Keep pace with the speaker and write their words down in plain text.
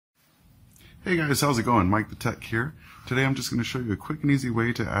Hey guys, how's it going? MikeTheTech here. Today I'm just going to show you a quick and easy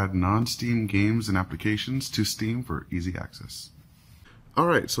way to add non-Steam games and applications to Steam for easy access.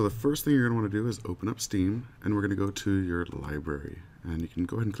 Alright, so the first thing you're going to want to do is open up Steam, and we're going to go to your library. And you can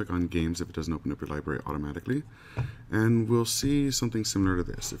go ahead and click on games if it doesn't open up your library automatically. And we'll see something similar to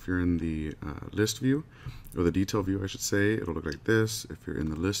this. If you're in the list view, or the detail view I should say, it'll look like this. If you're in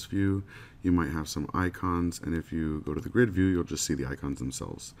the list view, you might have some icons, and if you go to the grid view, you'll just see the icons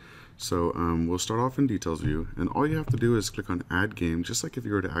themselves. So we'll start off in details view, and all you have to do is click on add game, just like if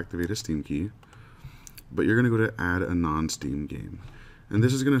you were to activate a Steam key, but you're going to go to add a non-Steam game. And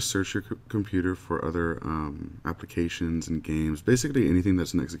this is going to search your computer for other applications and games, basically anything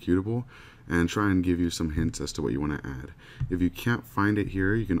that's an executable, and try and give you some hints as to what you want to add. If you can't find it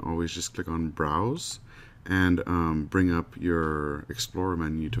here, you can always just click on Browse and bring up your Explorer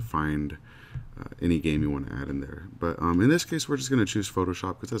menu to find any game you want to add in there. But in this case, we're just going to choose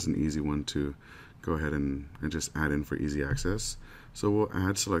Photoshop because that's an easy one to go ahead and just add in for easy access. So we'll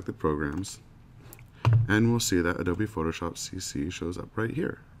add selected programs. And we'll see that Adobe Photoshop CC shows up right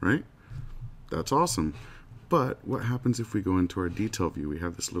here, right? That's awesome. But what happens if we go into our detail view? We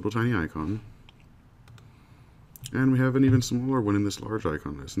have this little tiny icon, and we have an even smaller one in this large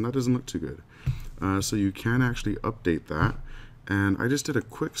icon list, and that doesn't look too good. So you can actually update that. And I just did a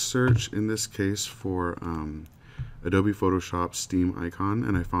quick search in this case for Adobe Photoshop Steam icon,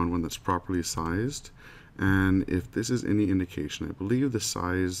 and I found one that's properly sized. And if this is any indication, I believe the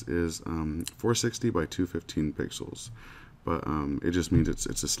size is 460 by 215 pixels, but it just means it's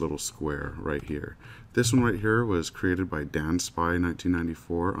this little square right here. This one right here was created by Dan Spy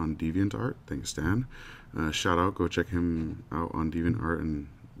 1994 on DeviantArt. Thanks, Dan. Shout out, go check him out on DeviantArt, and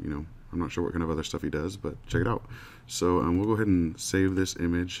I'm not sure what kind of other stuff he does, but check it out. So we'll go ahead and save this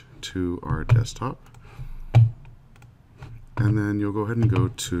image to our desktop. And then you'll go ahead and go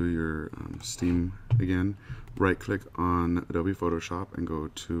to your Steam again, right click on Adobe Photoshop and go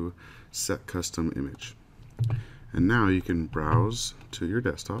to Set Custom Image. And now you can browse to your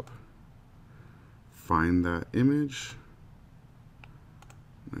desktop, find that image.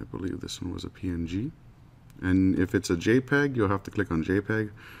 I believe this one was a PNG. And if it's a JPEG, you'll have to click on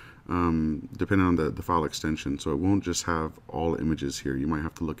JPEG, depending on the file extension. So it won't just have all images here. You might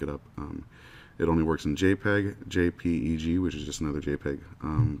have to look it up. It only works in JPEG, JPEG, which is just another JPEG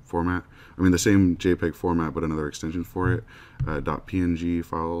format. I mean, the same JPEG format, but another extension for it. .png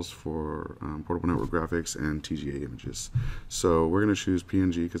files for portable network graphics, and TGA images. So we're going to choose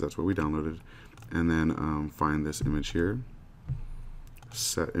PNG because that's what we downloaded. And then find this image here.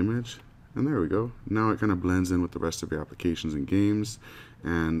 Set image. And there we go. Now it kind of blends in with the rest of your applications and games.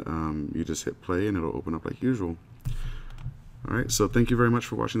 And you just hit play and it'll open up like usual. Alright, so thank you very much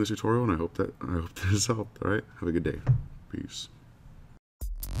for watching this tutorial, and I hope this helped. Alright, have a good day. Peace.